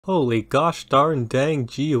Holy gosh darn dang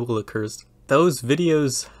gee willikers. Those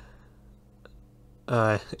videos...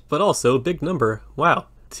 but also, big number. Wow,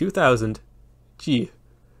 2000. Gee.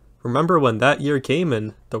 Remember when that year came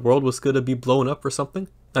and the world was gonna be blown up or something?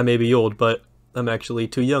 I may be old, but I'm actually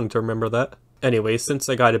too young to remember that. Anyway, since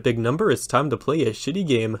I got a big number, it's time to play a shitty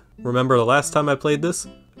game. Remember the last time I played this?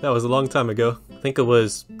 That was a long time ago. I think it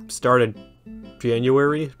was started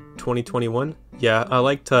January 2021. Yeah, I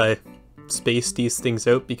like to space these things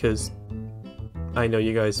out because I know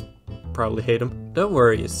you guys probably hate them. Don't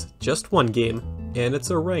worry, it's just one game, and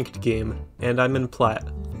it's a ranked game, and I'm in plat.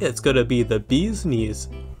 It's gonna be the bee's knees,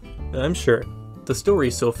 I'm sure. The story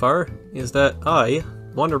so far is that I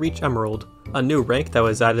want to reach Emerald, a new rank that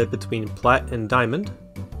was added between plat and diamond,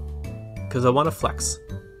 because I want to flex.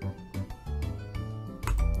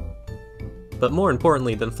 But more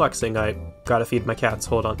importantly than flexing, I gotta feed my cats.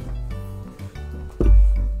 Hold on.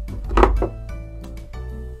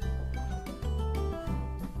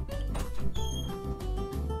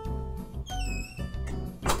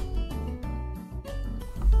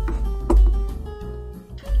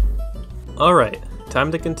 Alright,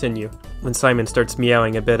 time to continue. When Simon starts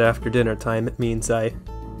meowing a bit after dinner time, it means I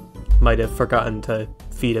might have forgotten to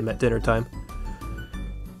feed him at dinner time.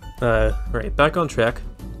 Right, back on track.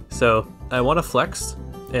 So, I want to flex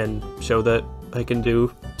and show that I can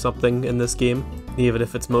do something in this game, even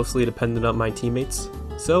if it's mostly dependent on my teammates.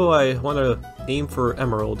 So I want to aim for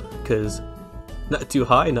Emerald, because not too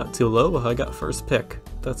high, not too low, I got first pick.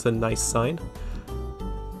 That's a nice sign.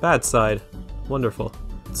 Bad side. Wonderful.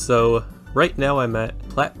 So, right now I'm at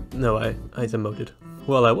plat... no, I demoted.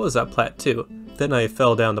 Well, I was at plat 2, then I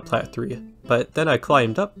fell down to plat 3, but then I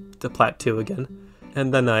climbed up to plat 2 again,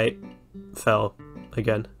 and then I fell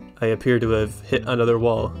again. I appear to have hit another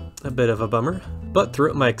wall. A bit of a bummer. But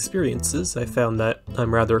throughout my experiences, I found that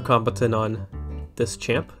I'm rather competent on this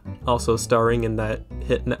champ, also starring in that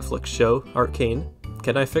hit Netflix show, Arcane.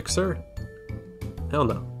 Can I fix her? Hell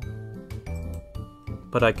no.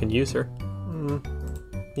 But I can use her.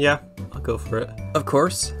 Yeah, I'll go for it. Of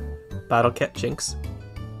course, Battle Cat Jinx.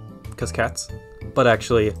 Because cats. But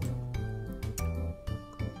actually,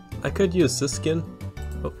 I could use this skin.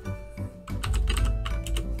 Oh.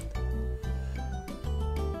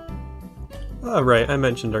 Oh, right, I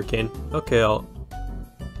mentioned Arcane. Okay, oh.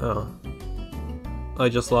 I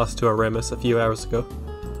just lost to Aramis a few hours ago.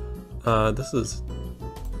 This is...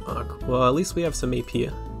 well, at least we have some AP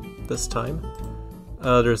this time.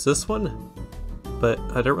 There's this one, but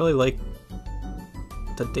I don't really like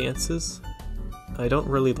the dances. I don't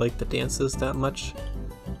really like the dances that much,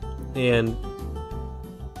 and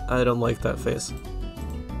I don't like that face.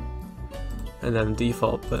 And then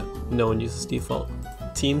default, but no one uses default.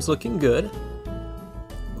 Team's looking good.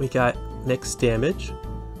 We got mixed damage,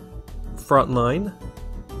 front line,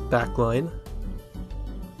 back line,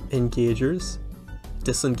 engagers,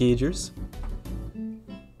 disengagers,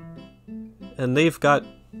 and they've got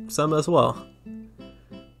some as well.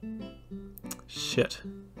 Shit.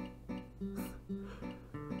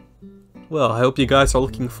 Well, I hope you guys are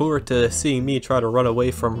looking forward to seeing me try to run away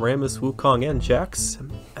from Rammus, Wukong, and Jax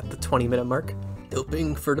at the 20-minute mark.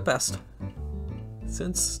 Hoping for the best.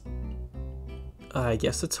 Since I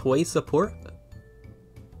guess it's Hui support?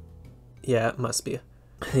 Yeah, it must be.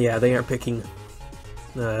 Yeah, they aren't picking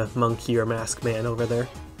Monkey or Mask Man over there.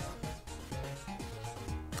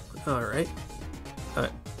 Alright.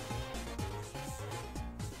 Alright.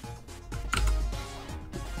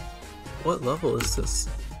 What level is this?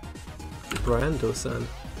 Brando-san.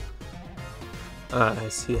 I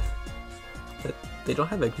see. They don't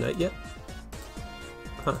have Ignite yet?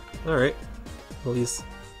 Huh, alright. Well, he's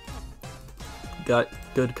got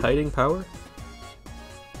good kiting power,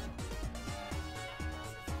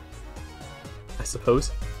 I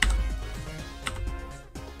suppose.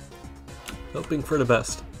 Hoping for the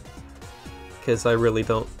best, because I really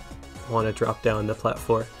don't want to drop down to plat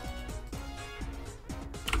 4.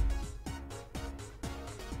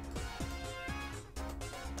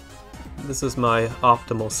 This is my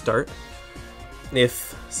optimal start.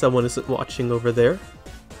 If someone isn't watching over there,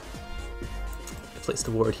 I place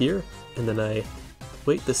the ward here, and then I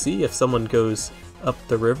wait to see if someone goes up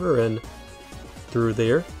the river and through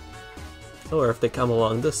there, or if they come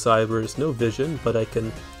along this side where there's no vision, but I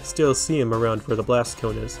can still see them around where the blast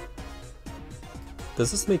cone is.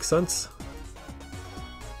 Does this make sense?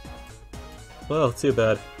 Well, too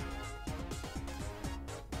bad.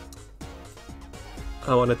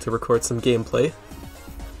 I wanted to record some gameplay,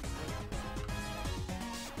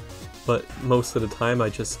 but most of the time I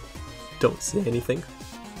just don't see anything.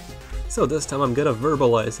 So this time I'm gonna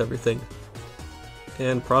verbalize everything,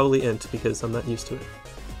 and probably int because I'm not used to it.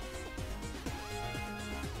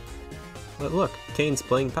 But look, Kane's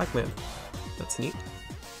playing Pac-Man. That's neat.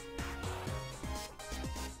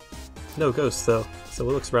 No ghosts though, so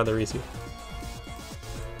it looks rather easy.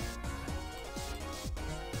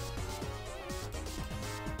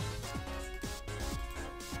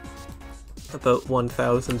 About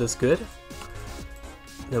 1,000 is good.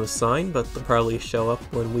 No sign, but they'll probably show up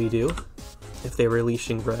when we do, if they're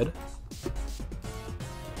releasing red.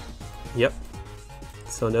 Yep.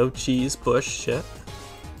 So no cheese push shit.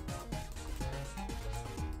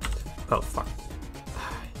 Oh fuck.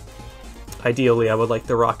 Ideally I would like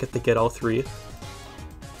the rocket to get all 3.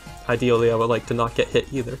 Ideally I would like to not get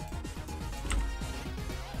hit either.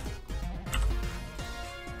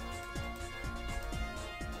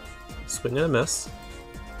 Swing and a miss.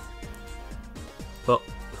 Well,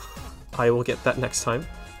 I will get that next time.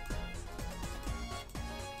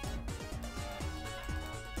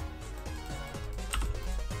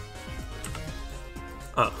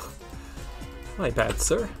 Oh. My bad,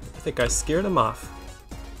 sir. I think I scared him off.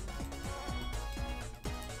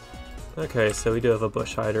 Okay, so we do have a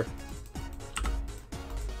bush hider.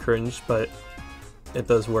 Cringe, but it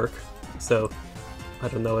does work. So, I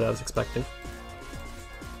don't know what I was expecting.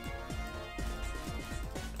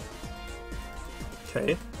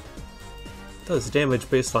 Okay. Does damage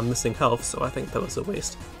based on missing health, so I think that was a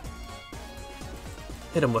waste.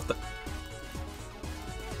 Hit him with it.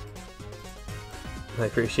 I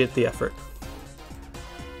appreciate the effort.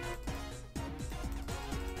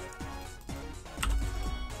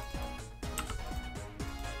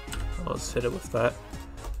 I'll just hit it with that.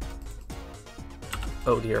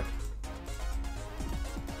 Oh dear.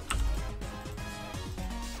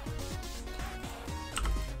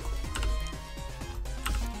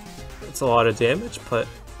 It's a lot of damage, but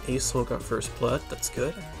Acel got first blood, that's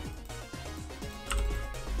good.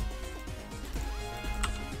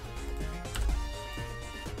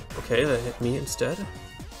 Okay, that hit me instead.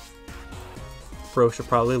 Bro should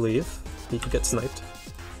probably leave. He could get sniped.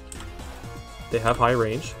 They have high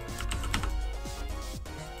range.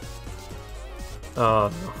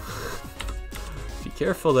 Oh no. Be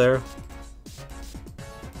careful there.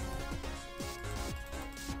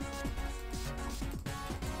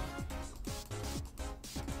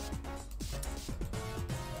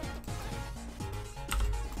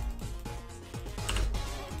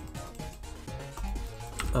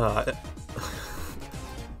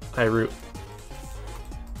 I root.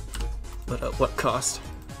 But at what cost?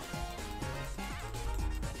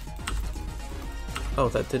 Oh,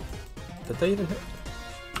 that did that even hit?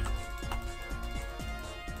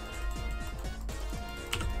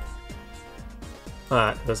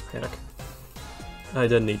 Ah, it was panic. I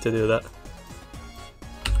didn't need to do that.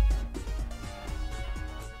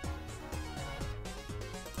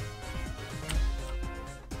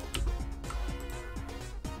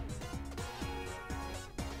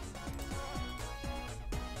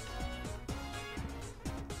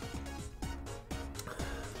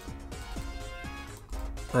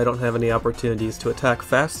 I don't have any opportunities to attack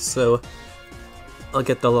fast, so I'll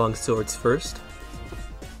get the long swords first.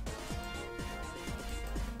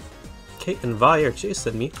 Kate and Vi are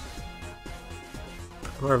chasing me.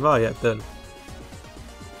 Where have Vi at then?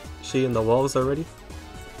 She in the walls already?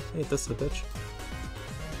 Ain't this a bitch?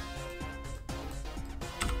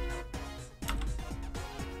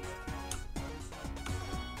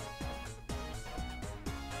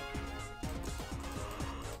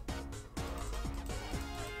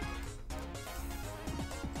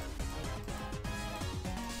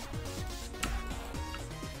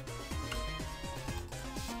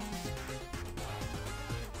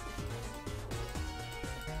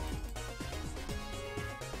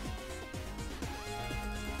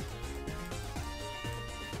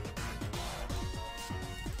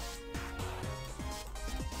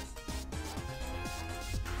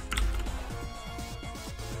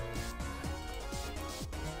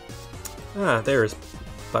 Ah, there's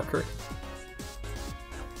Bucker.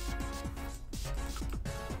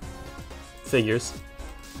 Figures.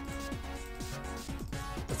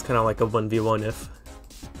 It's kind of like a 1v1 if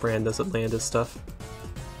Brand doesn't land his stuff.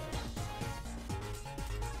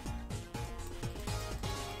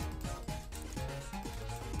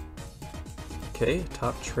 Okay,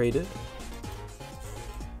 top traded.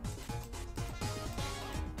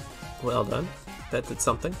 Well done. That did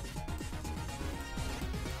something.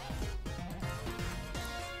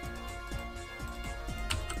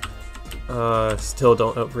 Still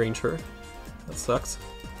don't outrange her. That sucks.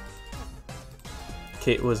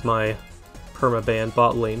 Kate was my perma-ban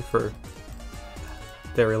bot lane for a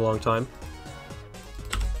very long time.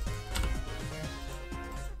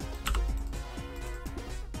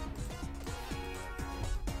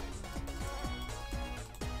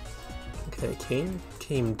 Okay, Kain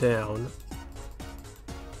came down.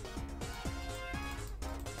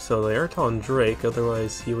 So they aren't on Drake,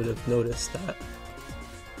 otherwise he would have noticed that.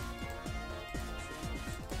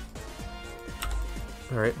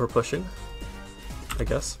 Alright, we're pushing, I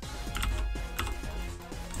guess.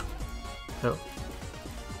 Oh.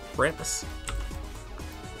 Rammus.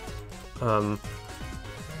 Oh.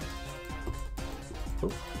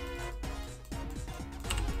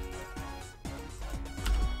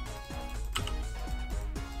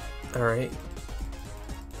 Alright.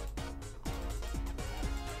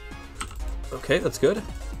 Okay, that's good.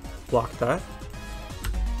 Block that.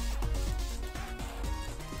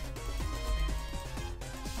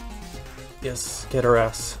 Yes, get her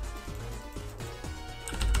ass.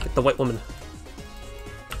 Get the white woman.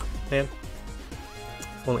 Man.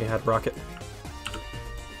 If only I had rocket.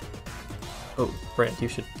 Oh, Brand, you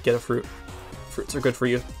should get a fruit. Fruits are good for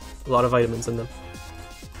you. A lot of vitamins in them.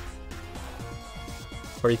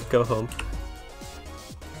 Or you could go home.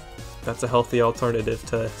 That's a healthy alternative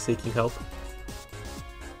to seeking help.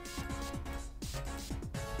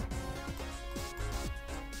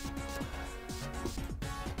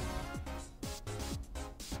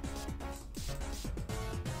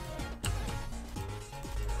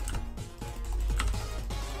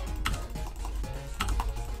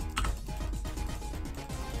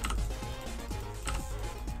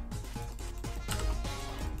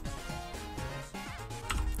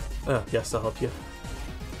 Yes, I'll help you.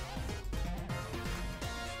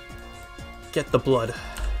 Get the blood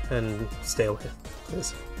and stay away,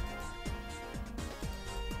 please.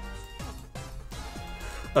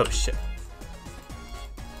 Oh shit.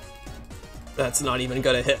 That's not even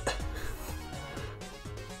gonna hit.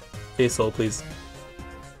 Hey, soul, please.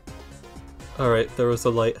 Alright, there was a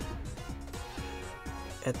light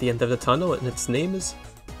at the end of the tunnel, and its name is...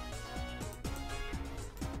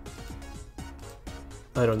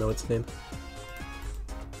 I don't know its name.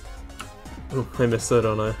 Oh, I missed it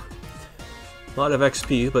on a lot of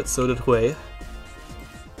XP, but so did Hui.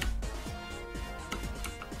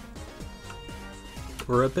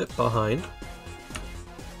 We're a bit behind,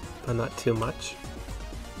 but not too much.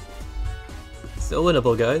 Still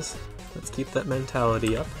winnable, guys. Let's keep that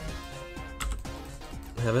mentality up.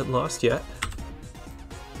 Haven't lost yet.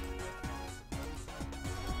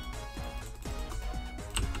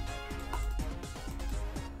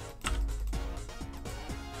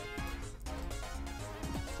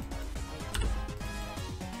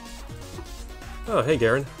 Oh, hey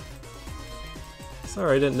Garen.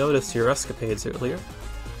 Sorry I didn't notice your escapades earlier.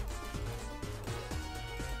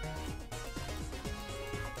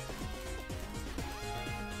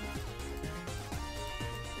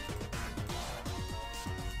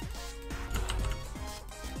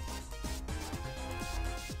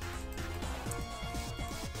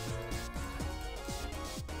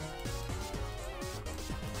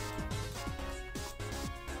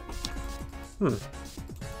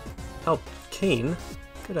 Help Kain?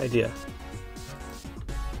 Good idea.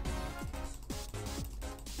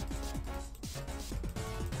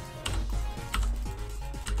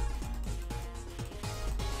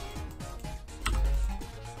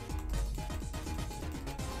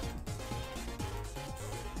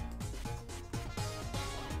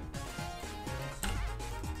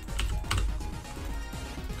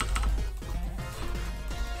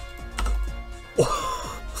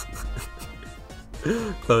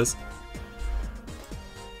 Close.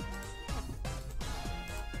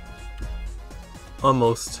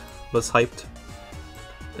 Almost was hyped.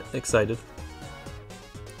 Excited.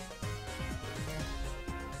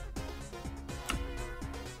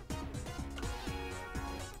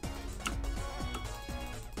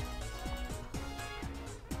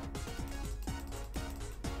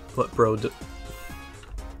 What bro did?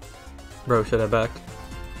 Bro, should I back?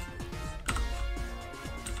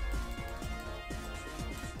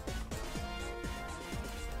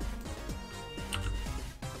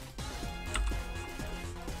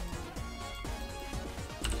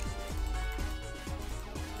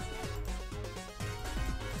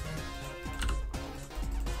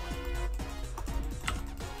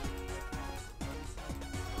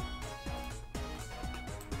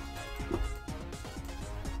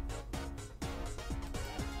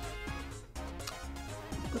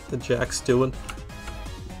 What the Jack's doing?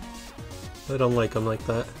 I don't like him like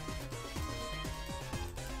that.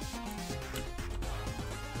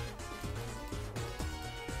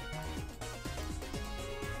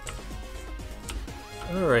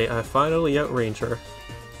 Alright, I finally outrange her.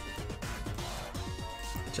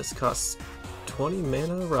 It just costs 20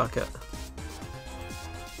 mana a rocket.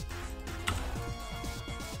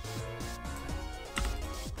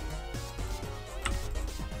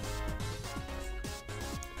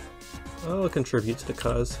 I'll contribute to the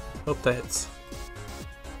cause. Hope that hits.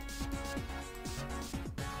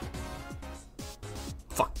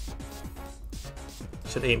 Fuck.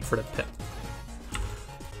 Should aim for the pit.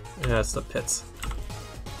 Yeah, it's the pits.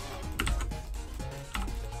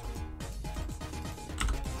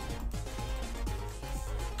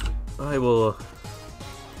 I will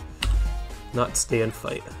not stay and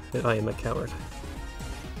fight. I am a coward.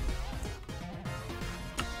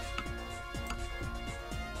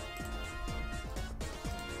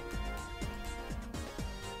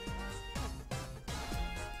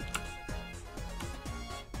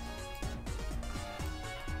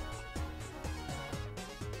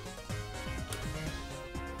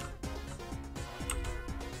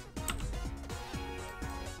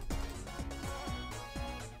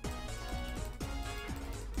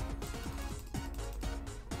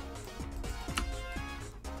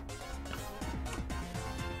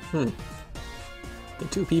 The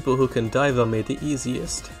two people who can dive on me the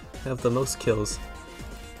easiest have the most kills.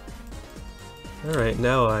 Alright,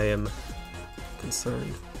 now I am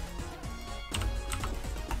concerned.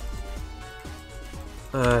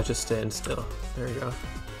 Just stand still. There you go.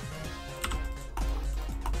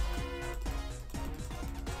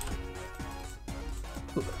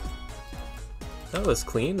 Ooh. That was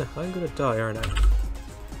clean. I'm gonna die, aren't I?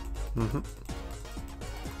 Mm-hmm.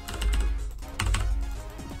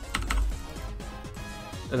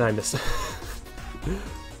 And I missed.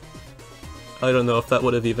 I don't know if that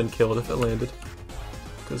would have even killed if it landed.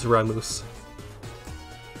 Because Rammus.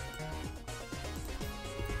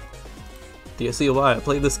 Do you see why I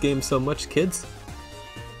play this game so much, kids?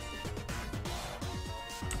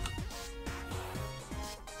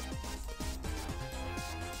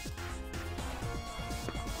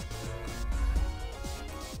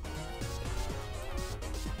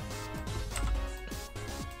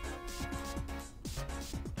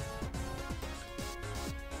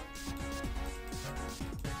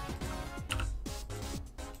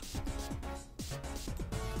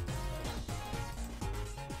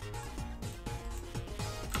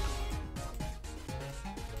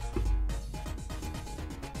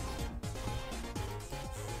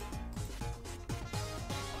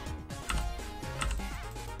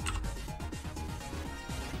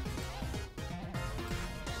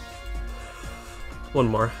 One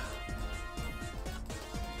more.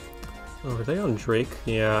 Oh, are they on Drake?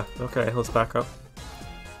 Yeah, okay, let's back up.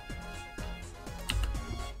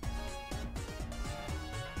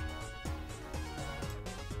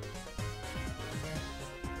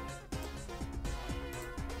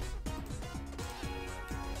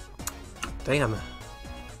 Damn.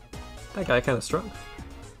 That guy kinda strong.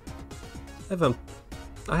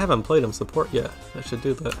 I haven't played him support yet. I should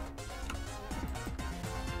do that.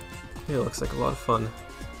 It looks like a lot of fun.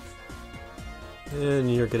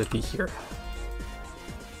 And you're gonna be here.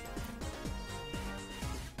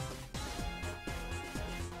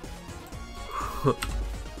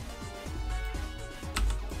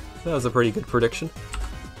 That was a pretty good prediction.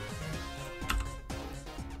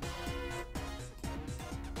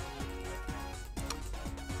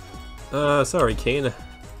 Sorry, Kane.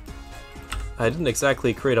 I didn't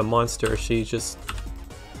exactly create a monster, she just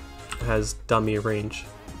has dummy range.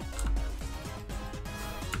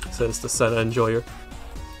 Says the Senna Enjoyer.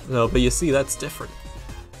 No, but you see, that's different.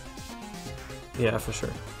 Yeah, for sure.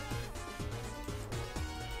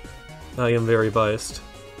 I am very biased.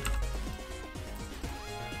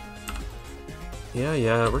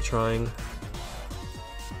 Yeah, we're trying.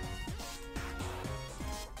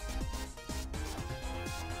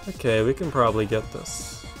 Okay, we can probably get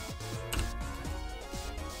this.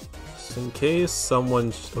 Just in case someone...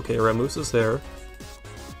 Okay, Rammus is there.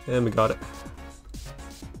 And we got it.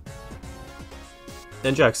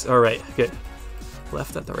 And Jax, alright, good.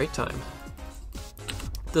 Left at the right time.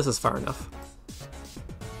 This is far enough.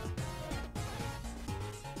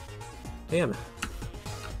 Damn.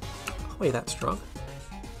 Wait, that strong?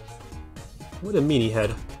 What a meanie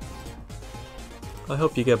head. I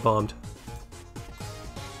hope you get bombed.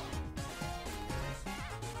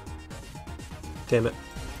 Damn it.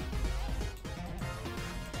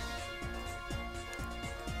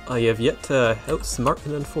 I have yet to outsmart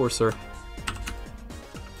an enforcer.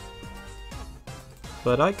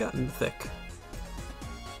 But I got him thick.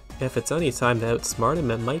 If it's any time to outsmart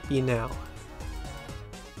him, it might be now.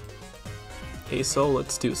 Hey Soul,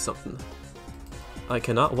 let's do something. I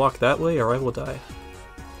cannot walk that way or I will die.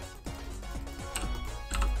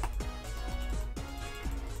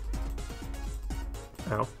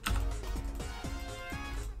 Ow.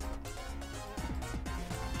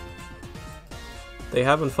 They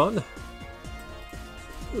having fun?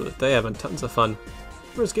 Ooh, they having tons of fun.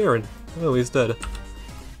 Where's Garen? Oh, he's dead.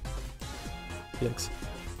 Yikes.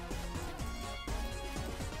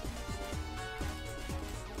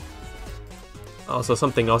 Also,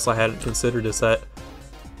 something else I hadn't considered is that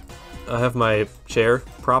I have my chair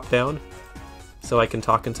propped down so I can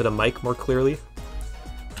talk into the mic more clearly,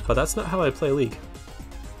 but that's not how I play League.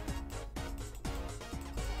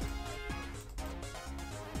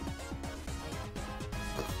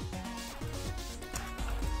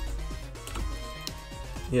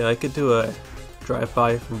 Yeah, I could do a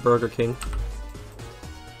drive-by from Burger King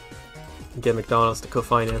and get McDonald's to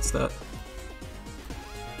co-finance that.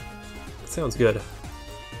 Sounds good.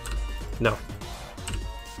 No.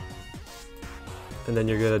 And then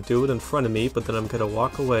you're gonna do it in front of me, but then I'm gonna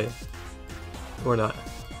walk away. Or not.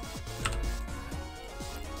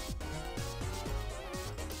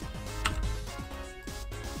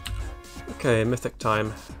 Okay, mythic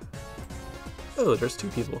time. Oh, there's 2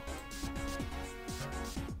 people.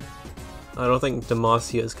 I don't think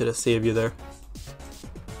Demacia is gonna save you there.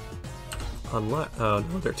 Unless— oh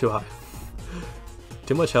no, they're too high.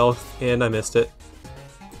 Too much health, and I missed it.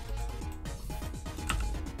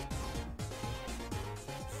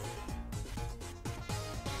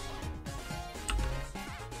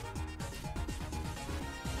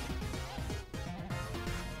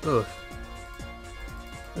 Ugh.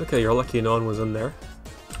 Okay, you're lucky no one was in there.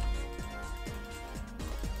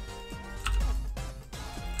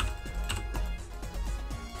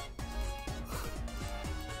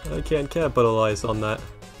 I can't capitalize on that.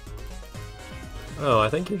 Oh, I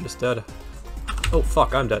think you're just dead. Oh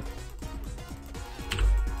fuck, I'm dead.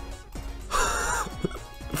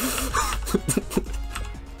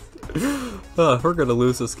 We're gonna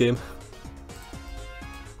lose this game.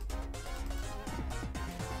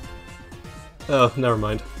 Oh, never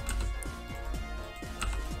mind.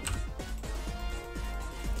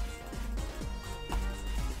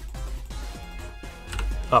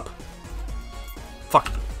 Up. Fuck.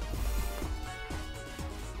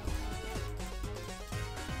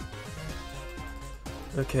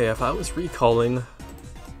 Okay, if I was recalling...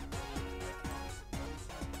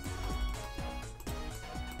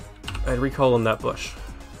 I'd recall in that bush.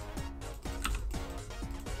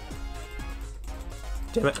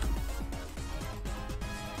 Damn it.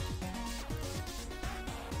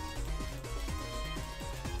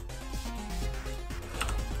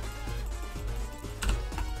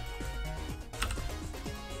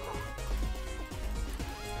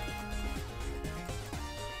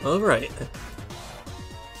 Alright.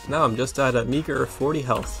 Now I'm just at a meager 40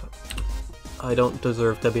 health. I don't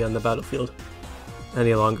deserve to be on the battlefield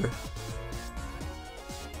any longer.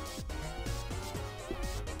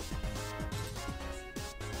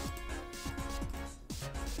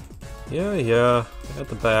 Yeah, at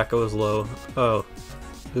the back I was low. Oh,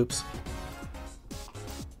 oops.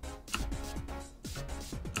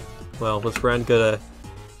 Well, was Brand gonna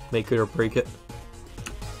make it or break it?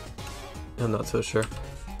 I'm not so sure.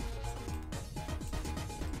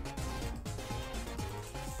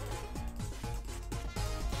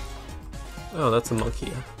 Oh, that's a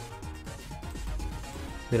monkey.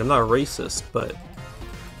 I mean, I'm not racist, but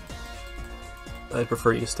I'd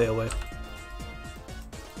prefer you stay away.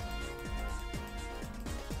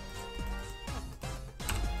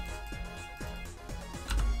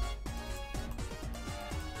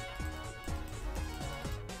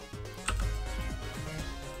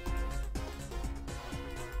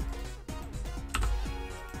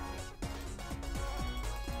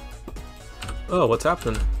 Oh, what's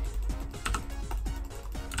happening?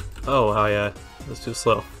 Oh, yeah, it was too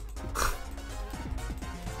slow.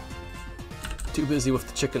 Too busy with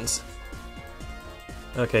the chickens.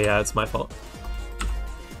 Okay, yeah, it's my fault.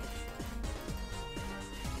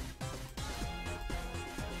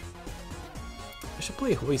 I should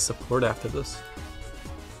play Hoi support after this.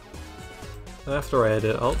 After I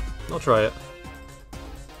edit, I'll try it.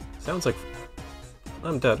 Sounds like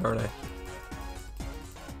I'm dead, aren't I?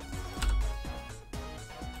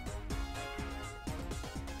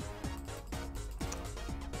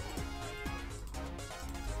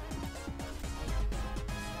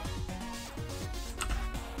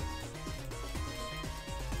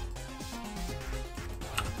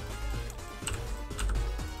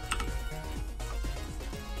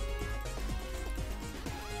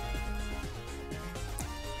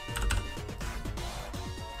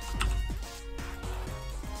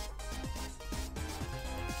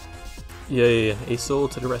 Yay, a soul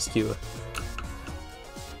to the rescue.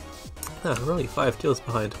 We're only 5 kills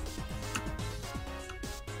behind.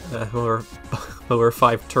 We're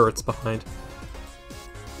 5 turrets behind.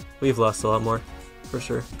 We've lost a lot more, for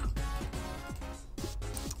sure.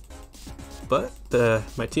 But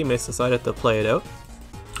my teammates decided to play it out,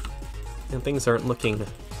 and things aren't looking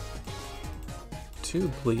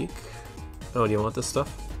too bleak. Oh, do you want this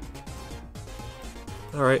stuff?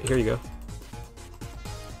 Alright, here you go.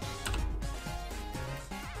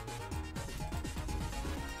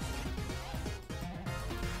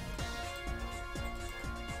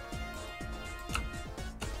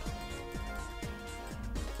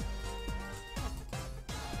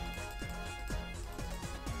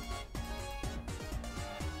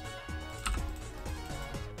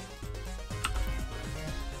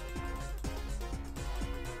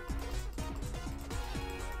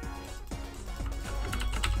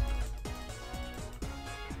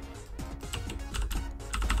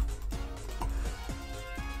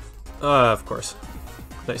 Of course.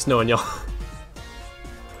 Nice knowing y'all.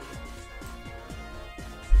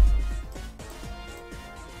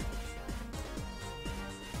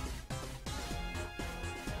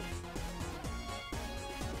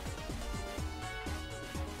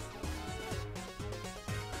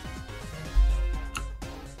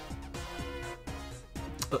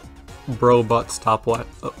 Bro butts top what?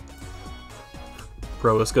 Oh.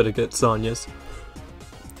 Bro is gonna get Sonya's.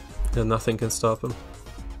 And nothing can stop him.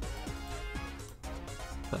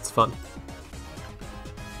 That's fun.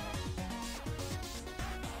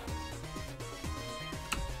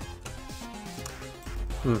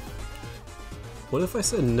 What if I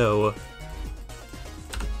said no?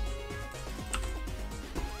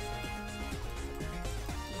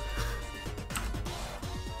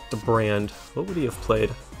 The brand. What would he have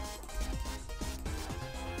played?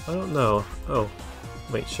 I don't know. Oh.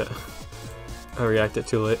 Wait, shit. I reacted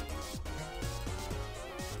too late.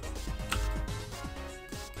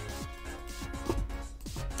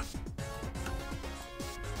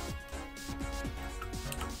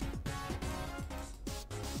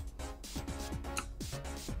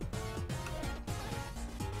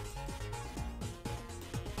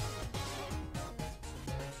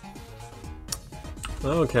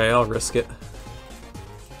 Okay, I'll risk it.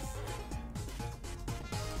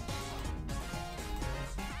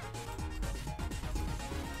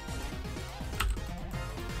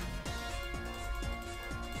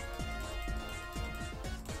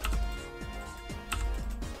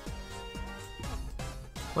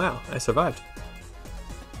 Wow, I survived.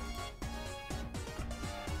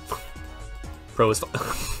 Pro is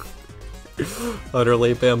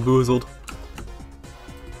utterly bamboozled.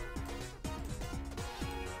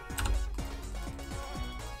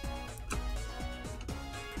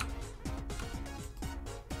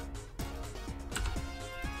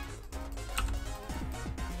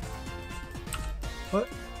 What?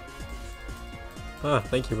 Ah,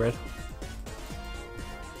 thank you, Red.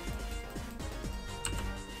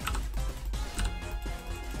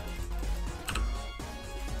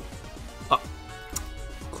 Ah.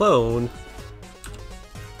 Clone.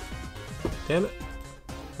 Damn it.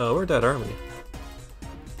 Oh, we're dead, aren't we?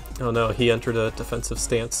 Oh no, he entered a defensive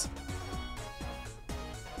stance.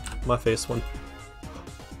 My face one.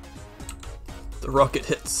 The rocket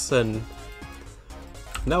hits, and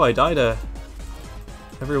now I die to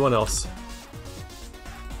everyone else.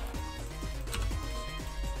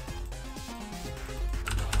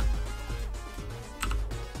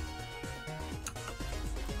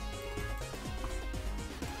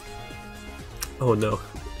 Oh no,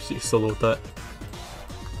 she soloed that.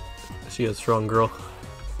 She a strong girl,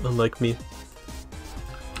 unlike me.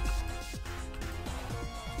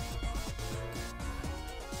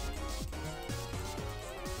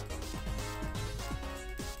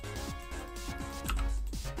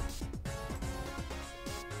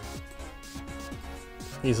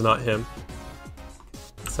 He's not him.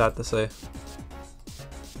 Sad to say.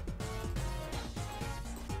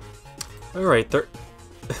 Alright, third.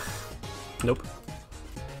 Nope.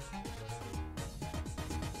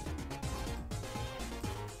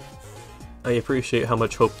 I appreciate how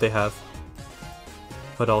much hope they have,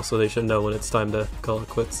 but also they should know when it's time to call it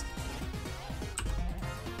quits.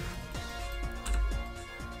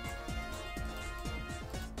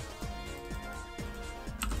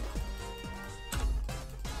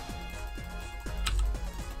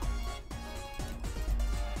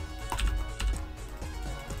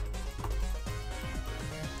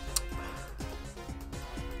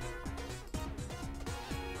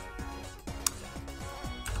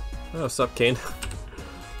 Oh, sup, Kane?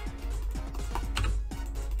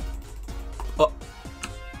 Oh.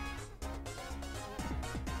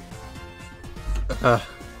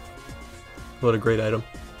 What a great item.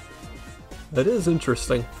 That is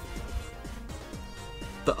interesting.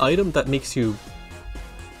 The item that makes you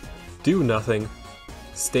do nothing,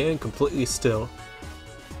 stand completely still,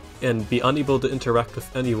 and be unable to interact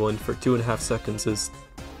with anyone for 2.5 seconds is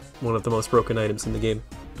one of the most broken items in the game.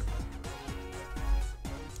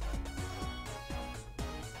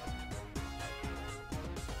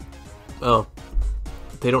 Oh,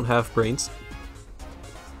 they don't have brains.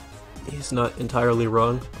 He's not entirely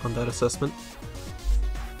wrong on that assessment.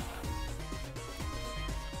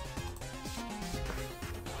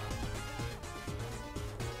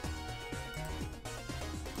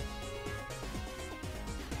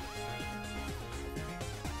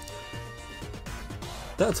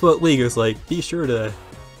 That's what League is like. Be sure to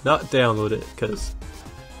not download it, because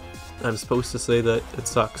I'm supposed to say that it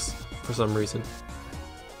sucks for some reason.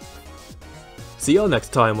 See y'all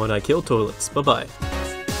next time when I kill toilets. Bye bye.